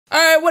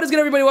Alright, what is good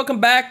everybody?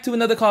 Welcome back to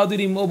another Call of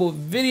Duty mobile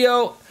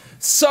video.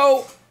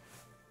 So,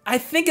 I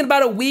think in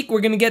about a week we're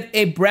gonna get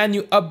a brand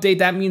new update.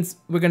 That means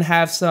we're gonna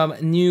have some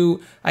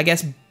new, I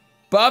guess,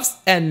 buffs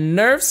and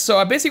nerfs. So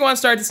I basically want to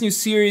start this new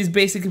series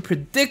basically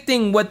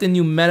predicting what the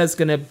new meta is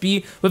gonna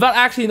be without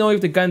actually knowing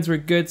if the guns were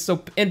good.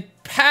 So in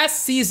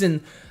past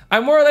season, I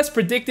more or less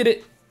predicted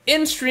it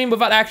in stream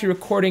without actually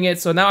recording it.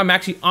 So now I'm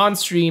actually on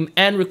stream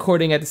and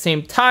recording at the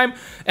same time,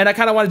 and I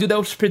kind of want to do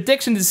those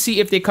predictions to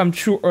see if they come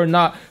true or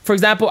not. For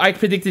example, I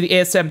predicted the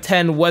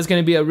ASM-10 was going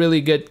to be a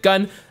really good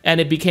gun, and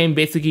it became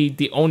basically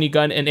the only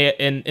gun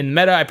in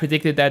meta. I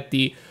predicted that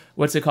the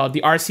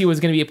the RC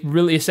was going to be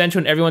really essential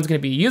and everyone's going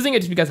to be using it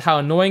just because of how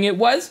annoying it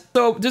was.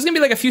 So there's going to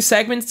be like a few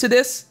segments to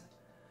this.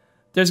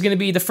 There's going to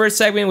be the first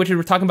segment, which is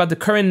we're talking about the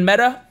current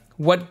meta,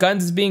 what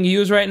guns is being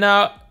used right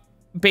now,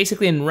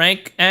 basically in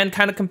rank and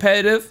kind of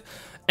competitive.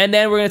 And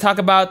then we're going to talk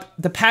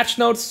about the patch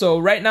notes. So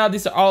right now,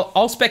 these are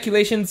all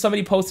speculation.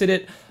 Somebody posted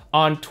it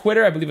on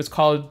Twitter. I believe it's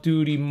Call of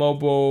Duty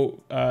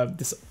Mobile,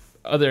 this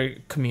other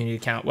community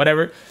account,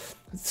 whatever.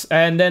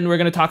 And then we're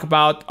going to talk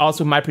about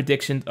also my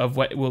prediction of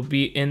what will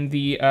be in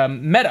the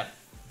meta.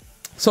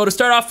 So to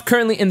start off,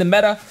 currently in the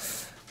meta,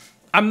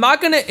 I'm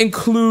not going to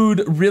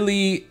include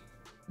really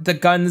the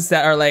guns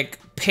that are like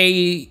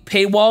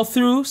paywall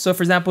through. So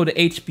for example, the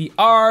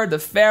HBR, the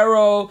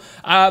Pharaoh,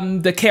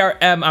 the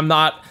KRM, I'm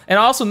not. And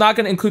also not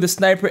going to include the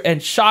sniper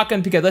and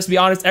shotgun because let's be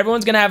honest,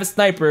 everyone's going to have a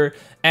sniper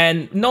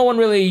and no one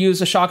really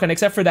uses a shotgun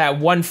except for that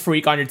one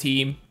freak on your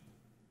team.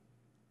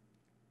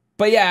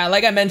 But yeah,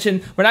 like I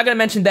mentioned, we're not going to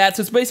mention that.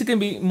 So it's basically going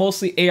to be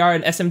mostly AR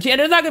and SMG. And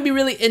there's not going to be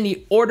really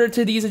any order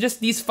to these. It's just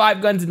these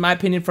 5 guns, in my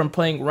opinion, from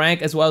playing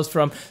rank as well as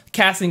from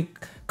casting,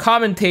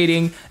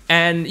 commentating,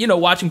 and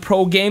watching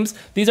pro games.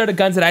 These are the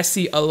guns that I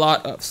see a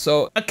lot of.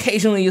 So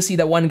occasionally you'll see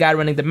that one guy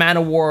running the Man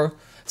of War,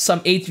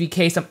 some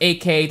HVK, some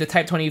AK, the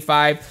Type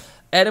 25.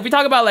 And if we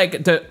talk about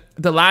like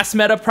the last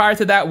meta prior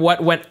to that,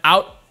 what went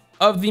out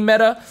of the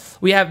meta,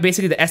 we have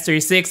basically the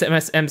S36, the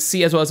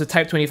MSMC, as well as the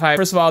Type 25.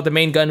 First of all, the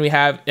main gun we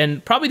have,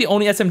 and probably the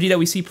only SMG that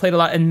we see played a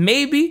lot, and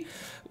maybe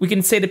we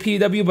can say the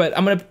PW, but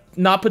I'm gonna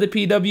not put the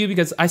PW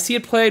because I see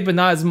it played, but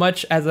not as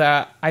much as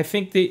I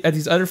think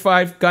these other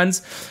 5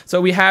 guns.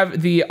 So we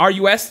have the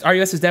RUS.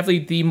 RUS is definitely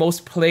the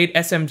most played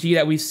SMG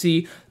that we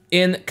see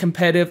in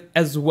competitive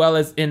as well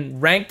as in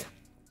ranked.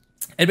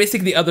 And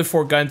basically the other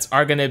 4 guns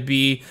are gonna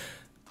be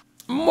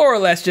more or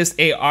less just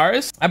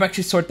ARs. I've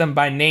actually sorted them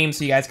by name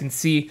so you guys can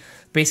see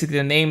basically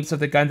the names of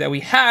the gun that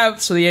we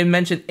have. So they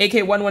mentioned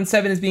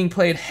AK-117 is being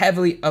played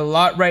heavily a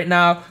lot right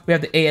now. We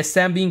have the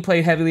ASM being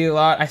played heavily a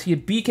lot. I see a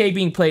BK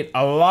being played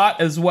a lot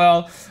as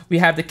well. We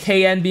have the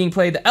KN being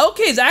played. The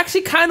LK is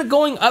actually kind of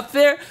going up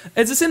there.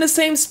 It's just in the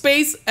same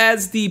space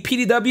as the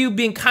PDW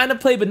being kind of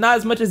played, but not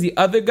as much as the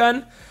other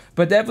gun.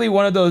 But definitely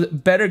one of those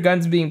better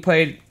guns being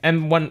played.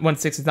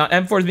 M116 is not.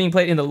 M4 is being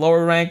played in the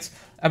lower ranks.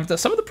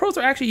 Some of the pros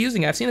are actually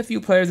using it. I've seen a few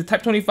players. The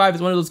Type 25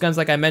 is one of those guns,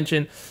 like I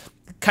mentioned,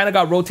 kind of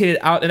got rotated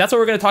out. And that's what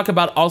we're going to talk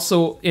about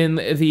also in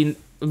the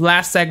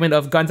last segment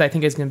of guns I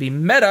think is going to be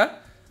meta.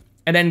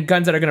 And then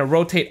guns that are going to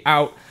rotate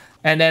out.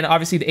 And then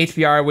obviously the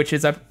HBR, which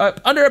is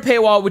under a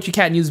paywall, which you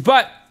can't use.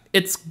 But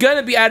it's going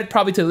to be added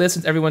probably to the list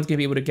since everyone's going to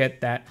be able to get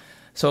that.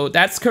 So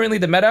that's currently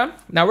the meta.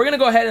 Now we're going to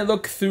go ahead and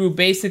look through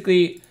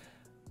basically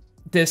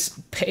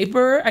this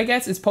paper, I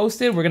guess, is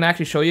posted. We're going to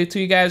actually show you to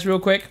you guys real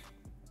quick.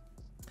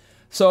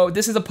 So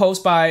this is a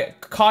post by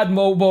COD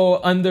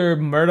Mobile under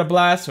Murder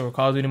Blast, or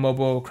Call of Duty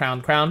Mobile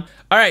Crown. All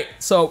right,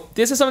 so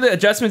this is some of the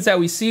adjustments that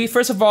we see.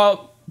 First of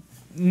all,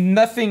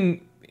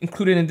 nothing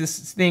included in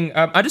this thing.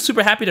 I'm just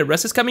super happy that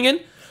Russ is coming in.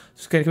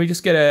 So can we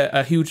just get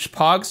a huge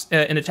pogs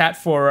in the chat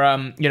for,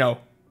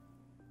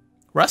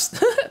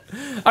 Rust?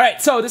 All right,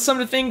 so this is some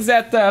of the things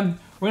that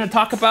we're going to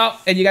talk about,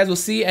 and you guys will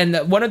see. And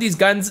one of these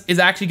guns is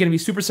actually going to be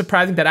super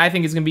surprising that I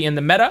think is going to be in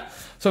the meta.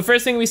 So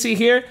first thing we see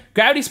here,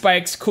 gravity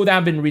spikes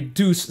cooldown been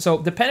reduced.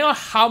 So depending on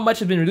how much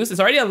has been reduced,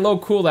 it's already a low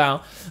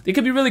cooldown. They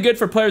could be really good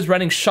for players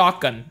running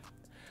shotgun,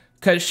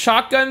 because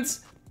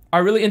shotguns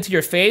are really into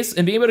your face,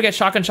 and being able to get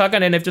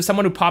shotgun, and if there's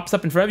someone who pops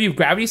up in front of you,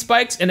 gravity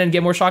spikes, and then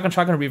get more shotgun,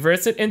 and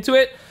reverse it into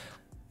it,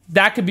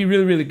 that could be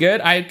really, really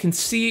good. I can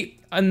see,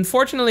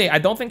 unfortunately, I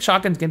don't think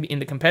shotgun's gonna be in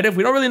the competitive.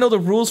 We don't really know the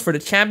rules for the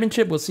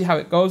championship. We'll see how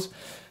it goes.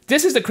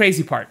 This is the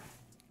crazy part.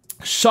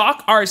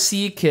 Shock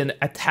RC can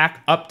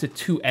attack up to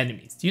 2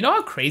 enemies. Do you know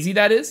how crazy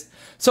that is?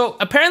 So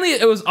apparently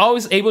it was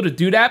always able to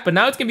do that, but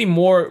now it's gonna be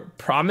more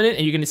prominent,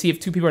 and you're gonna see if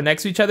 2 people are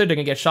next to each other, they're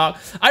gonna get shocked.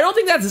 I don't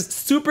think that's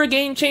super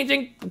game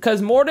changing because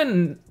more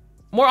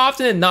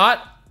often than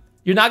not,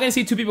 you're not gonna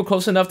see 2 people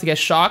close enough to get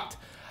shocked.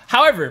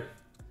 However,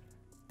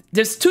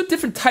 there's 2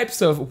 different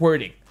types of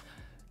wording.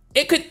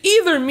 It could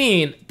either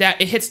mean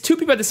that it hits 2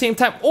 people at the same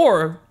time,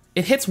 or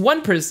it hits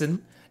 1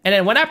 person, and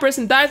then when that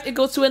person dies, it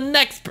goes to a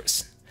next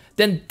person.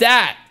 Then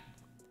that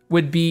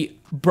would be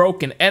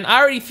broken. And I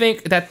already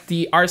think that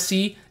the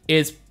RC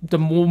is the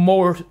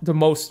more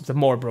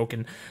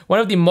broken. One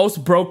of the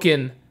most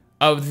broken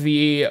of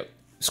the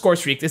score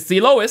streaks. It's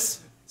the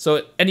lowest,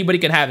 so anybody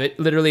can have it.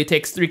 Literally, it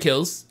takes 3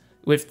 kills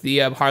with the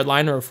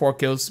hardliner, or 4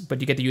 kills,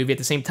 but you get the UAV at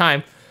the same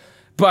time.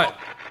 But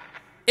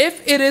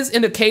If it is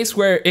in a case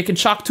where it can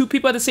shock 2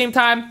 people at the same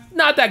time,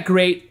 not that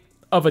great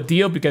of a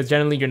deal, because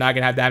generally you're not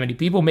gonna have that many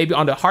people. Maybe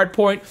on the hard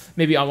point,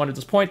 maybe on one of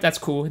those points, that's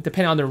cool,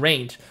 depending on the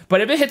range.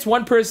 But if it hits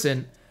 1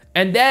 person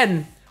and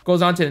then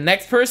goes on to the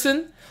next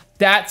person,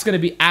 that's gonna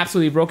be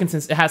absolutely broken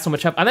since it has so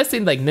much health. Unless they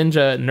like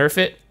ninja nerf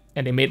it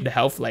and they made the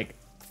health like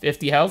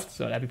 50 health,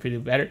 so that'd be pretty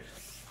better.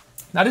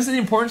 Now this is the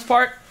important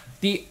part.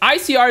 The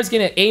ICR is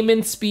getting an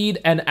aim-in speed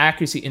and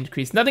accuracy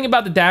increase. Nothing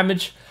about the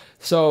damage,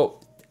 so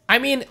I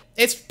mean,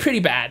 it's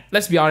pretty bad.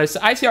 Let's be honest. The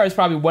ICR is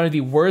probably one of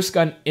the worst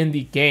gun in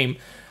the game.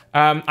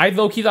 I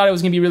low-key thought it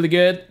was gonna be really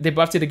good. They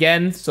buffed it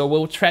again, so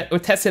we'll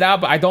test it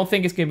out, but I don't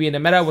think it's gonna be in the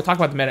meta. We'll talk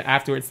about the meta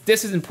afterwards.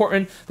 This is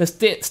important. The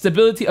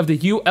stability of the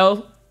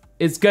UL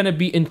is gonna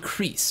be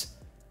increased.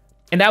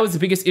 And that was the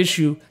biggest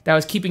issue that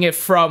was keeping it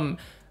from,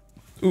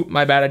 ooh,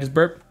 my bad, I just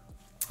burped,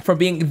 from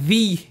being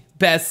the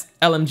best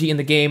LMG in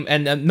the game.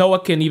 And Noah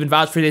can even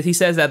vouch for this. He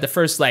says that the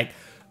first, like,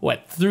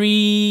 what,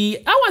 3,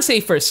 I wanna say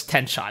first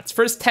 10 shots.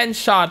 First 10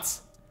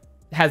 shots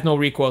has no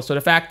recoil. So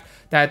the fact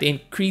that they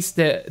increase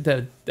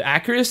the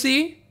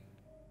accuracy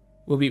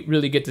will be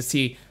really good to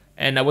see.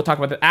 And we'll talk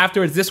about that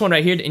afterwards. This one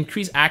right here, the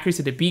increased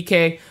accuracy to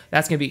BK,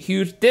 that's gonna be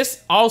huge.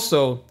 This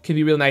also can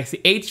be real nice.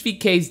 The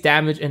HVK's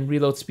damage and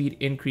reload speed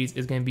increase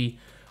is gonna be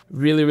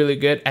really, really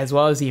good, as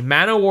well as the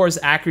Mana War's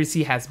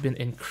accuracy has been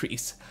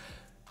increased.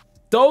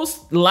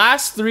 Those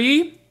last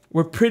 3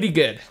 were pretty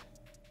good.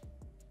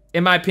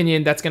 In my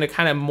opinion, that's gonna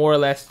kind of more or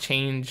less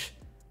change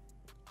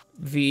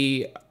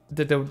the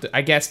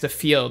I guess the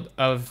field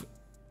of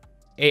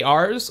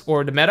ARs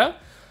or the meta.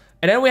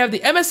 And then we have the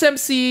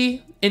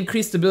MSMC,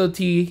 increased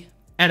stability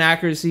and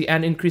accuracy,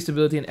 and increased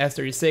stability in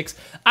S36.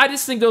 I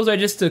just think those are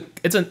just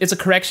it's a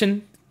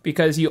correction,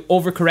 because you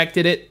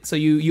overcorrected it, so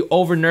you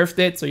over nerfed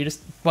it, so you're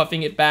just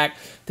buffing it back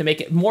to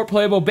make it more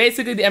playable.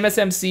 Basically, the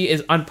MSMC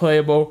is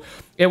unplayable.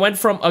 It went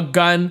from a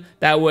gun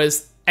that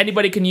was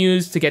anybody can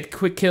use to get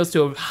quick kills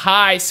to a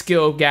high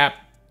skill gap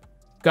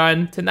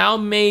gun to now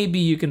maybe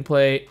you can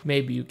play,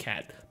 maybe you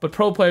can't. But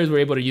pro players were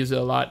able to use it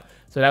a lot,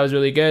 so that was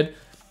really good.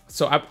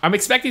 So I'm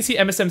expecting to see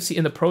MSMC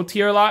in the pro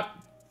tier a lot,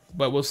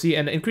 but we'll see.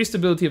 And the increased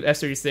stability of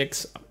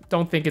S36,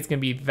 don't think it's gonna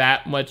be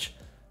that much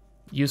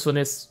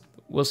usefulness.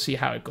 We'll see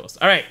how it goes.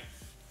 All right,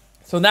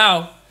 so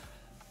now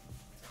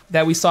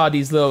that we saw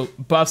these little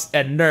buffs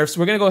and nerfs,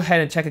 we're gonna go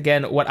ahead and check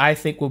again what I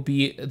think will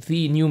be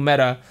the new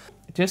meta.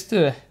 Just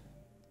to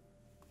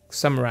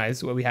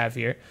summarize what we have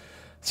here.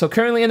 So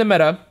currently in the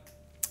meta,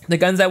 the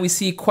guns that we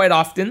see quite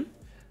often,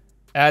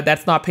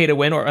 that's not pay to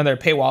win or under a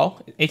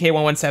paywall,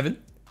 AK-117.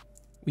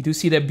 We do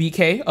see the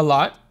BK a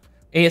lot,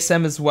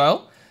 ASM as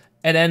well.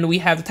 And then we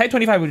have the Type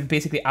 25, which is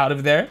basically out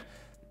of there.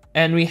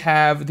 And we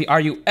have the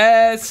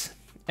RUS,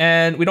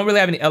 and we don't really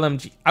have any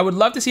LMG. I would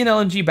love to see an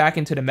LMG back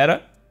into the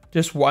meta,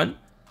 just one.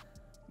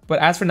 But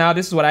as for now,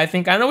 this is what I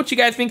think. I don't know what you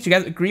guys think. Do you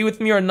guys agree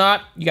with me or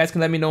not? You guys can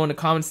let me know in the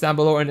comments down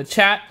below or in the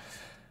chat.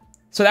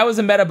 So that was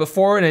the meta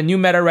before, and a new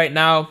meta right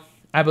now,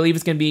 I believe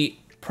it's gonna be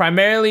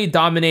primarily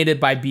dominated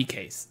by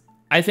BKs.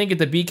 I think if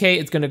the BK,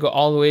 it's gonna go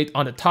all the way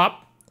on the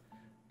top.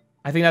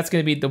 I think that's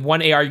gonna be the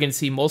one AR you're gonna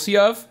see mostly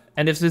of.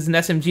 And if there's an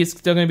SMG, it's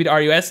still gonna be the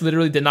RUS,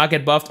 literally did not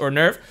get buffed or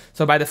nerfed.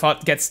 So by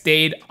default, gets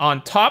stayed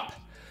on top.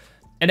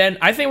 And then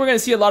I think we're gonna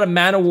see a lot of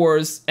Mana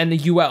Wars and the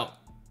UL.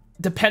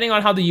 Depending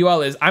on how the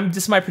UL is,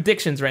 just my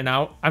predictions right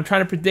now. I'm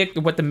trying to predict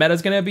what the meta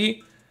is gonna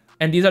be.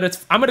 And these are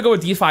I'm gonna go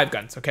with these 5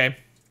 guns, okay?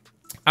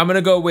 I'm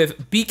gonna go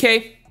with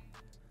BK.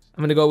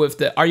 I'm gonna go with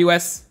the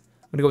RUS.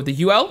 I'm gonna go with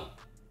the UL.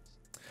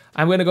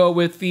 I'm gonna go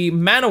with the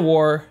Mana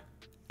War.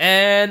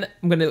 And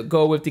I'm gonna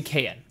go with the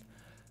KN.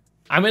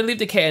 I'm gonna leave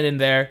the KN in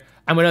there.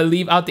 I'm gonna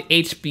leave out the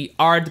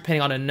HBR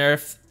depending on a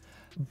nerf.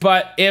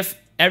 But if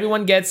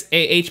everyone gets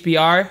a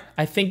HBR,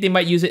 I think they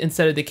might use it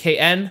instead of the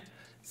KN.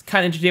 It's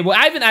kind of interesting. Well,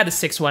 I haven't added a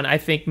 6th one. I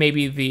think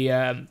maybe the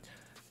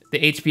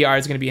HBR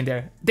is gonna be in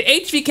there. The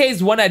HVK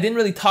is one I didn't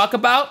really talk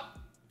about,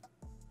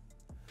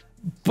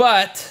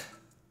 but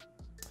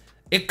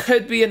it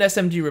could be an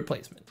SMG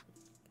replacement.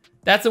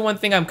 That's the one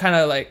thing I'm kind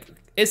of like,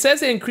 it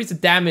says it increases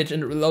damage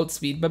and reload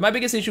speed, but my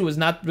biggest issue was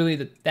not really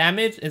the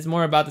damage, it's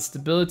more about the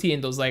stability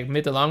in those like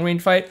mid to long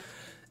range fight.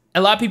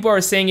 A lot of people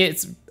are saying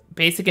it's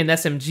basic in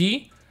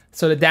SMG,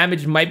 so the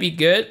damage might be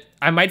good.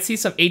 I might see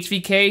some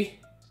HVK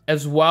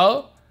as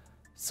well,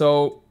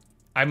 so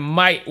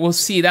we'll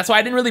see. That's why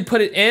I didn't really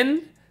put it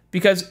in,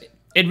 because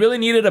it really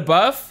needed a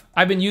buff.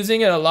 I've been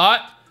using it a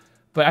lot,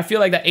 but I feel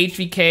like that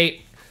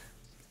HVK,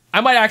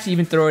 I might actually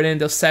even throw it in,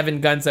 those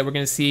 7 guns that we're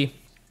gonna see.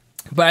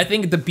 But I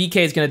think the BK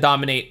is gonna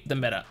dominate the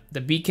meta. The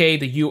BK,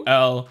 the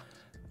UL,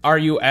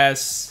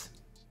 RUS,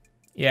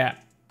 yeah.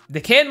 The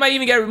KN might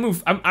even get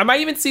removed. I might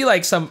even see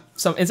like some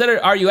instead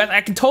of RUS,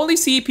 I can totally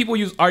see people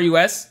use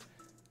RUS.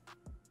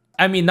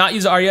 I mean, not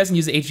use the RUS and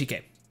use the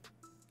HVK.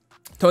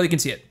 Totally can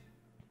see it.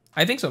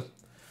 I think so.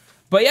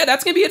 But yeah,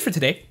 that's gonna be it for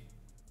today.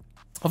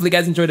 Hopefully you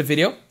guys enjoyed the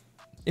video.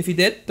 If you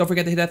did, don't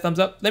forget to hit that thumbs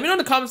up. Let me know in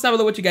the comments down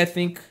below what you guys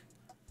think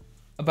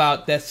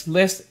about this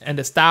list and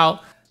the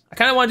style. I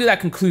kind of want to do that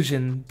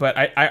conclusion, but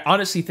I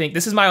honestly think,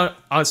 this is my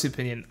honest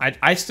opinion,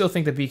 I still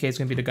think the BK is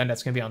going to be the gun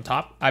that's going to be on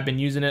top. I've been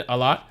using it a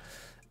lot.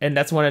 and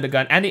that's one of the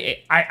guns. And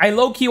I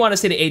low key want to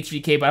say the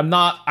HVK, but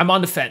I'm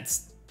on the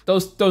fence.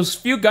 Those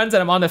few guns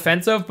that I'm on the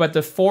fence of, but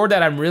the 4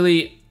 that I'm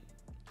really,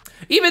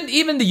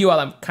 even the UL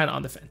I'm kind of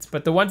on the fence.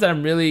 But the ones that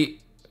I'm really,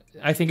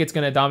 I think it's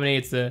gonna dominate.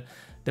 It's the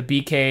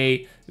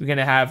BK. We're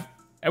gonna have.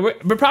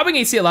 We're probably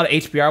gonna see a lot of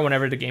HBR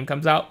whenever the game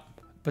comes out,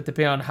 but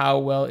depending on how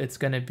well it's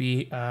gonna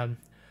be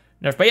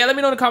nerfed. But yeah, let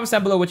me know in the comments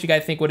down below what you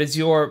guys think. What is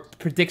your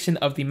prediction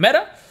of the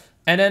meta?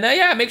 And then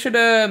yeah, make sure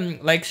to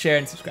like, share,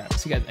 and subscribe.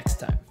 See you guys next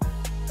time.